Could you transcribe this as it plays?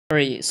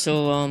Alright,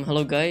 so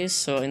hello guys.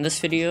 So in this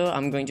video,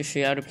 I'm going to show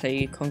you how to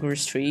play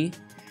Conquerors 3.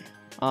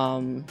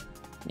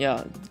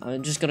 Yeah,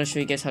 I'm just gonna show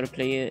you guys how to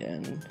play it,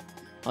 and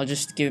I'll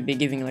just be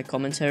giving like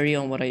commentary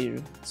on what I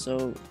do.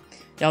 So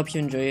yeah, I hope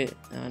you enjoy it,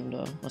 and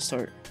let's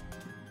start.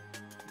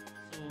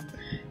 So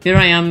here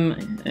I am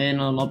in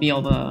a lobby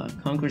of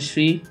Conquerors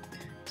 3.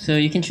 So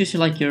you can choose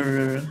like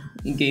your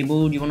game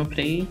mode you want to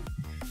play,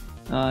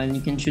 and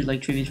you can choose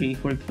like 3v3,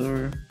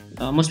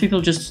 4v4. Most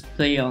people just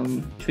play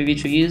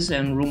 3v3s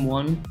and room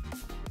 1,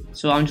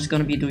 so I'm just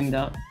gonna be doing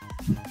that.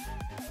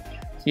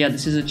 So yeah,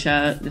 this is a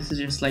chat. This is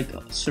just like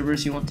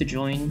servers you want to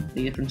join,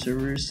 the different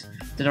servers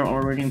that are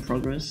already in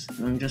progress,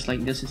 and just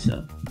like this is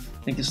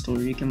like the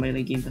story. You can buy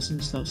like game pass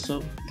and stuff.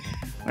 So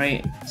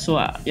alright, so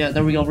yeah,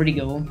 there we already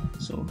go.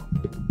 So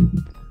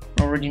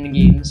we're already in the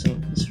game, so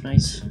it's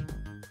nice.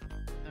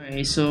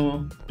 Alright,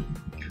 so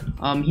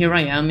here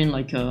I am in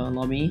like a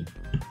lobby.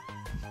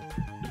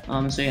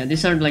 So yeah,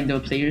 these are like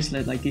the players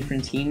like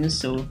different teams.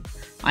 So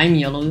I'm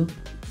yellow,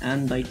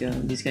 and like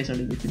these guys are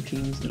the different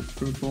teams, like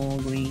purple,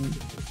 green,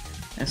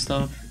 and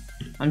stuff.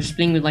 I'm just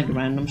playing with like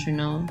randoms right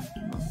now.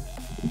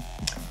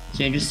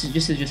 So yeah, this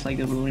is just like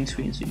the loading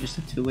screen, so you just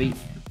have to wait.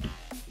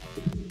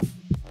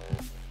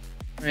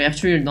 Alright,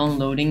 after you're done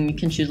loading, you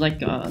can choose like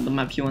the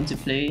map you want to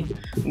play.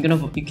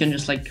 You can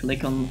just like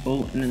click on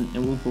vote, and then it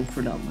will vote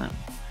for that map.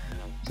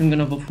 So I'm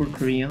gonna vote for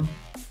Korea.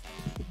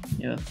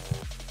 Yeah.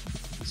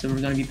 So we're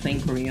gonna be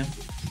playing Korea.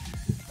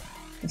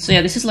 So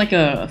yeah, this is like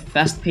a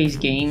fast-paced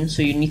game,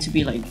 so you need to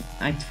be like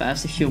act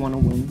fast if you want to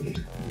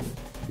win.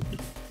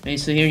 Okay,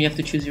 so here you have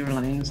to choose your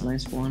alliance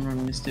 1 or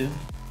alliance 2.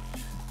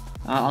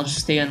 I'll just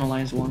stay on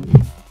alliance 1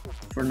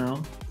 for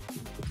now.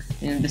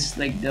 And this is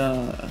like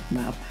the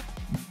map.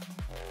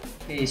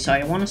 Okay, so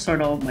I want to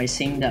start off by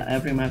saying that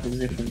every map is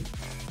different.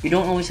 You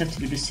don't always have to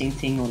do the same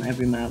thing on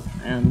every map,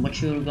 and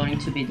what you're going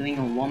to be doing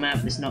on one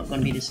map is not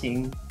going to be the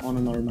same on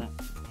another map.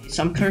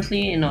 So I'm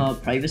currently in a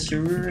private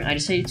server. I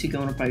decided to go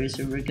on a private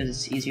server because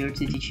it's easier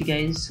to teach you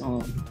guys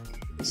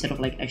instead of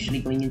like actually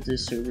going into the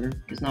server,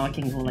 because now I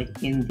can go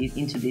like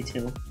into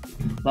detail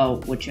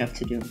about what you have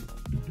to do.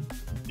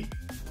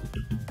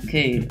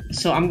 Okay,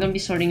 so I'm gonna be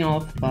starting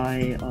off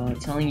by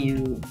telling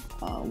you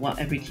what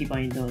every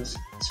keybind does.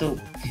 So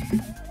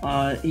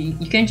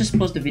you can just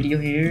pause the video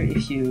here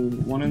if you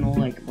want to know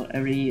like what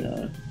every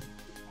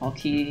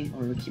hotkey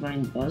or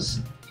keybind does.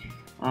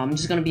 I'm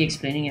just gonna be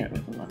explaining it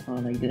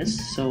like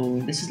this. So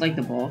this is like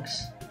the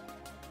box,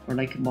 or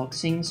like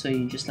boxing. So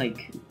you just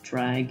like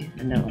drag,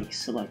 and that like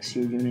selects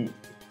your unit,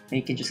 and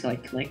you can just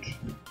like click,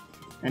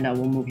 and that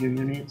will move your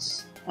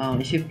units.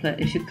 If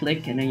you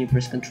click and then you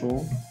press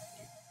Control,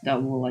 that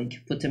will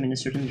like put them in a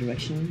certain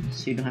direction,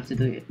 so you don't have to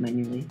do it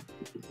manually.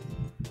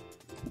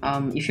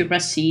 If you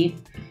press C,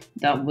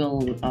 that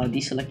will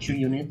deselect your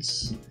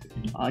units.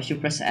 If you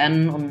press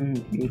N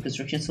on your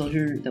construction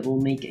soldier, that will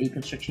make a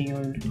construction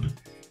yard.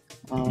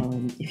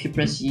 If you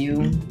press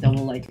U, that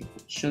will like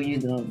show you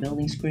the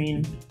building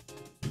screen.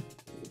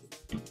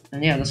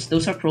 And yeah,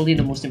 those are probably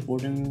the most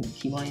important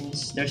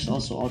keybinds. There's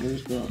also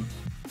others,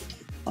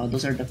 but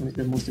those are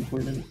definitely the most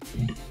important.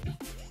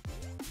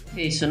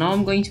 Okay, so now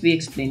I'm going to be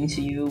explaining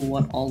to you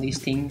what all these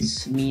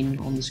things mean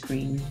on the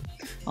screen.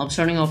 I'm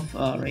starting off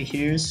right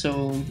here.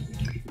 So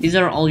these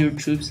are all your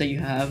troops that you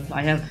have.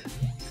 I have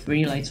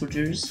 3 light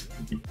soldiers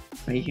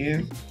right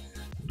here.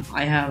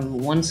 I have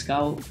 1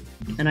 scout,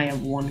 and I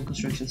have 1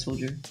 construction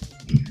soldier.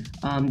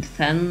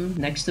 10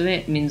 next to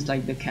it means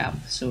like the cap,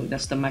 so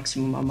that's the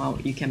maximum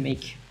amount you can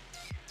make.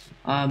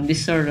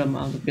 These are the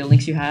amount of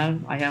buildings you have.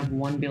 I have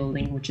 1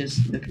 building, which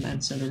is the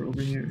command center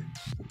over here.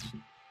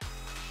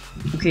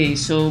 Okay,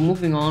 so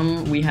moving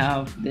on, we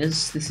have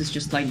this. This is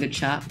just like the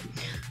chat.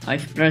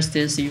 If you press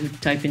this, you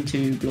type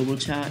into global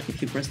chat.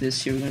 If you press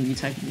this, you're going to be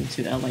typing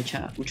into ally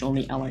chat, which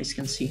only allies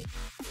can see.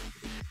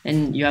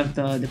 And you have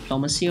the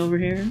diplomacy over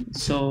here.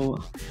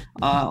 So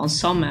on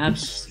some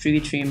maps,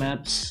 3v3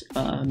 maps,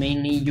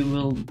 mainly you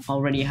will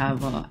already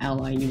have an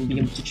ally you will be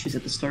able to choose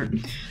at the start.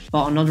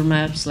 But on other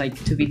maps, like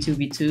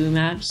 2v2v2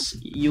 maps,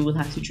 you will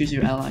have to choose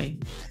your ally.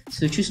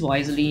 So choose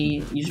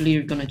wisely. Usually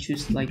you're gonna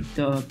choose like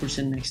the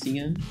person next to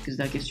you, because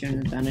that gives you an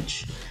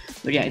advantage.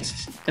 But yeah,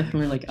 it's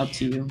definitely like up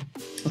to you.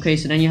 Okay,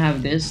 so then you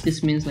have this.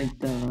 This means like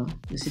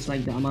this is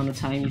like the amount of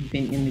time you've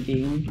been in the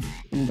game,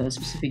 in the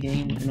specific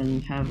game. And then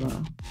you have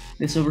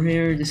this over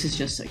here. This is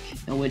just like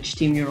which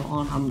team you're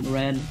on. I'm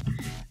red.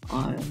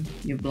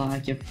 You're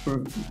black. You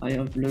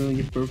have blue.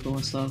 You have purple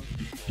and stuff.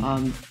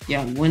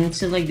 Yeah, when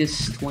it's like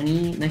this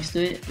 20 next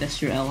to it,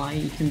 that's your ally.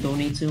 You can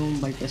donate to them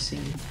by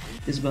pressing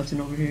this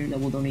button over here. That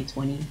will donate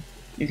 20.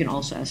 You can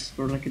also ask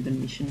for like a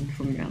donation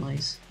from your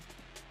allies.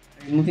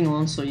 Moving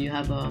on, so you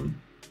have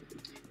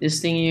this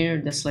thing here,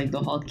 that's like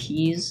the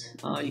hotkeys.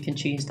 You can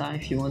change that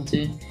if you want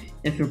to.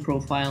 If your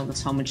profile,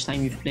 that's how much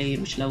time you've played,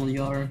 which level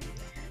you are.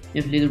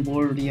 You have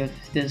leaderboard, you have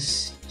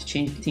this,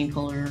 change the team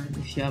color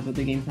if you have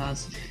the game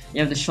pass. You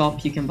have the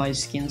shop, you can buy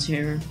skins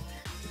here,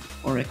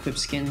 or equip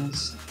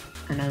skins.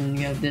 And then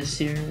you have this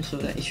here, so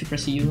that if you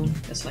press U,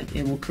 that's like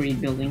it will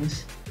create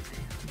buildings.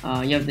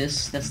 You have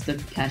this, that's the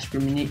cash per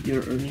minute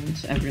you're earning,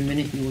 so every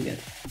minute you will get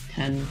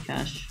 10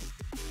 cash.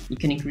 You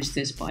can increase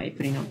this by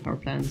putting out power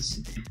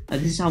plants.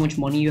 This is how much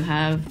money you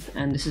have,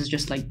 and this is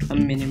just like a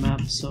mini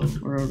map, so,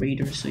 or a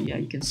radar. So yeah,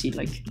 you can see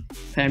like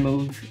fair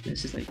move.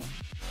 This is like.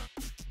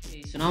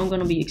 Okay, so now I'm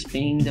gonna be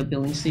explaining the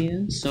buildings to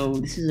you. So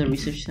this is a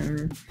research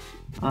center.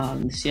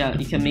 So yeah,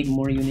 you can make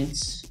more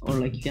units, or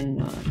like you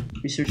can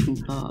research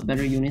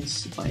better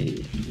units by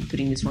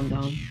putting this one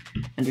down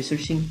and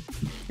researching.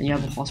 And you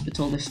have a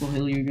hospital. This will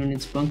heal your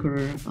units.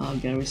 Bunker,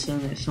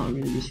 garrison. It's not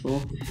really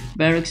useful.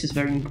 Barracks is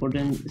very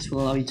important. This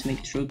will allow you to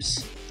make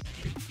troops.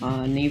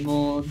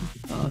 Naval,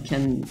 you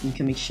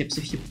can make ships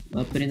if you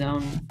put it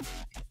down.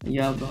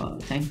 You have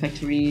tank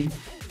factory.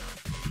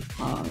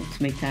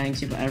 To make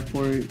tanks. You have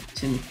airport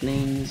to make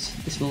planes.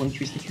 This will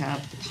increase the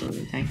cap. So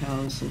tank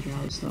house, soldier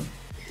house stuff.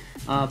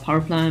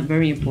 Power plant,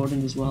 very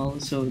important as well,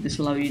 so this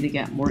will allow you to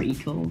get more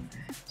eco.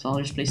 So I'll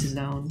just place this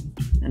down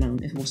and then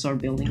it will start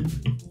building.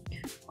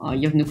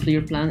 You have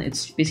nuclear plant.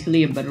 It's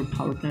basically a better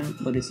power plant,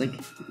 but it's like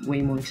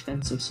way more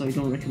expensive, so I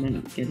don't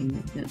recommend getting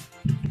it yet.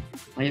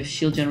 I have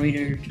shield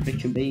generator to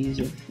protect your base.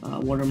 You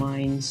have water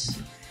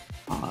mines,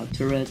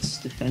 turrets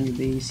to defend your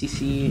base,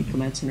 CC,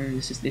 command center.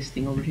 This is this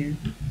thing over here.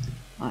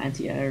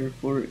 Anti-air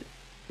fort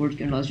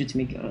allows you to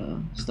make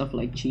stuff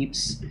like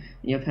jeeps.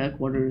 You have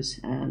headquarters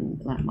and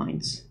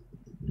landmines.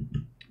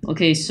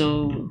 Okay,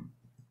 so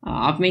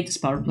I've made this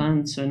power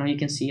plant, so now you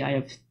can see I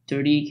have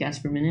 30 gas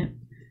per minute.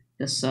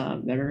 That's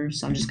better.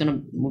 So I'm just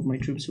gonna move my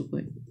troops real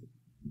quick.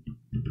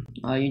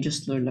 You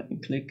just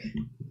click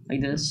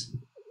like this.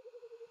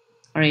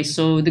 Alright,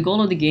 so the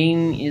goal of the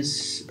game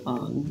is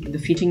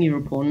defeating your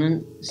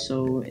opponent.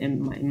 So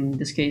in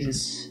this case,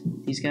 it's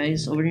these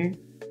guys over here.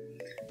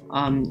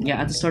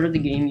 Yeah, at the start of the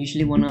game, you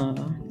usually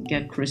wanna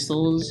get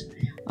crystals.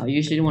 You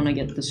usually wanna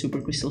get the super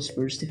crystals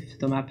first if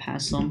the map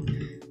has some.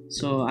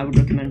 So I would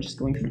recommend just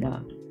going for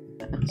that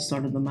at the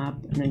start of the map,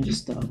 and then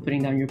just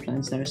putting down your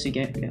plants there so you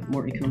get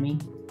more economy.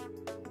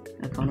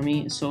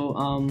 So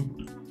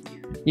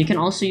you can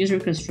also use your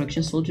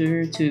construction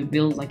soldier to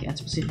build like at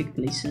specific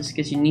places,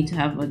 because you need to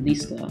have at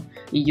least a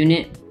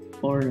unit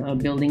or a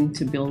building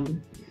to build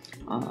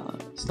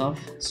stuff.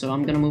 So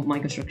I'm gonna move my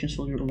construction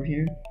soldier over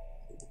here.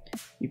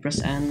 You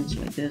press N, so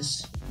like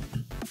this.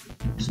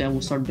 So yeah,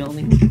 we'll start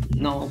building.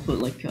 Now I'll put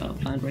like a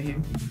plant right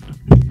here.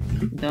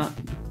 Like that.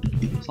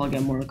 So I'll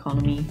get more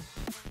economy.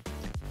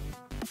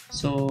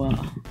 So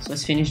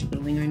let's finish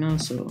building right now.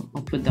 So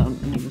I'll put down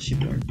a naval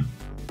shipyard.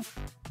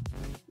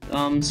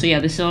 So yeah,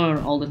 these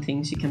are all the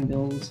things you can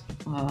build.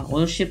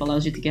 Oil ship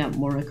allows you to get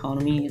more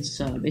economy. It's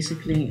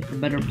basically a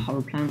better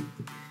power plant.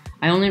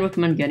 I only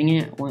recommend getting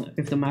it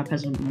if the map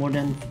has more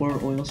than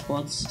 4 oil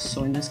spots.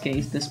 So in this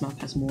case, this map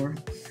has more.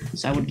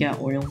 So I would get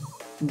oil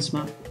in this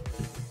map.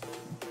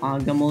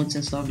 Gun modes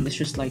and stuff, it's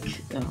just like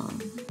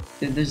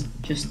there's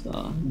just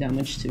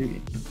damage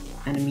to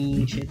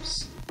enemy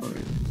ships or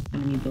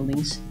enemy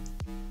buildings.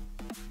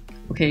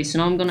 Okay, so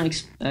now I'm gonna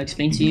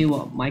explain to you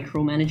what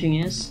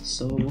micromanaging is.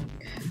 So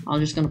I'm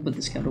just gonna put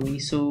this cat away.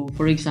 So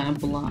for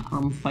example,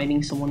 I'm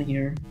fighting someone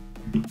here.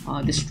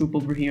 This troop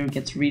over here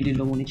gets really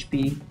low on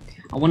HP.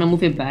 I want to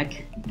move it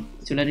back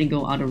to let it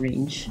go out of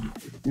range,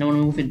 and I want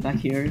to move it back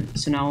here.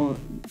 So now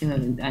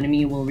the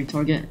enemy will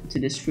retarget to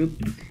this troop,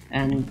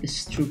 and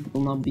this troop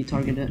will not be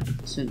targeted.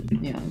 So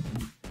yeah,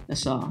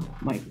 that's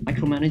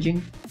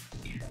micromanaging.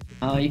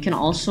 You can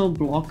also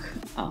block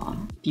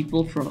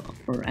people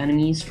for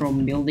enemies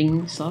from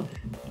building stuff.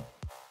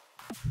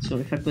 So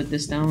if I put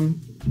this down,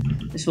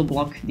 this will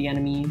block the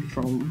enemy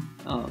from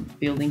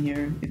building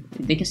here.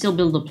 They can still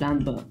build the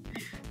plant, but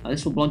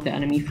this will block the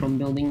enemy from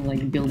building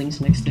like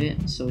buildings next to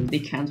it. So they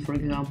can't, for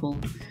example,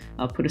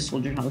 put a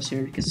soldier house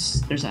here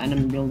because there's an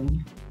enemy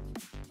building.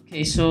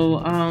 Okay, so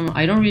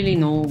I don't really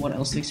know what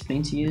else to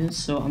explain to you,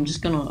 so I'm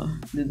just gonna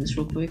do this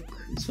real quick.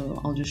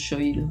 So I'll just show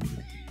you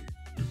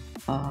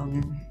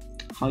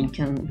how you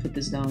can put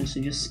this down. So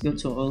just go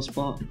to an oil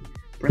spot,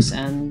 press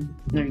N,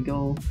 there you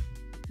go.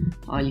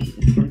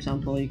 For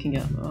example, you can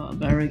get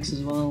barracks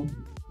as well,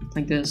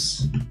 like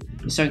this.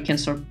 You can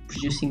start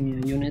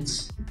producing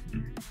units.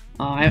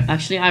 I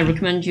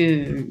recommend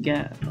you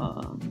get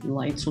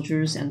light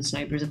soldiers and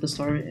snipers at the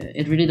start.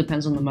 It really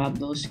depends on the map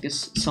though,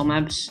 because some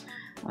maps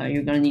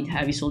you're gonna need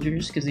heavy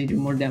soldiers because they do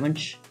more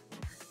damage.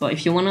 But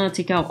if you wanna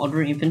take out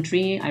other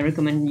infantry, I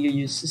recommend you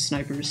use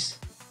snipers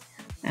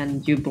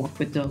and you block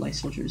with the light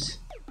soldiers.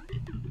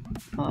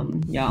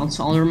 Yeah, on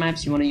some other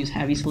maps you want to use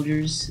heavy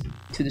soldiers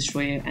to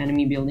destroy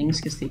enemy buildings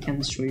because they can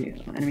destroy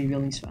enemy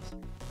buildings fast. So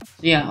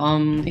yeah,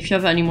 if you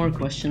have any more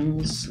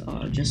questions,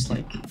 just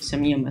like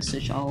send me a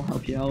message, I'll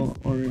help you out,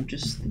 or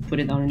just put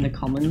it down in the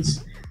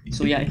comments.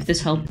 So yeah, if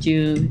this helped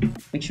you,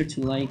 make sure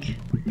to like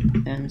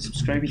and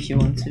subscribe if you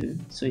want to.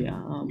 So yeah,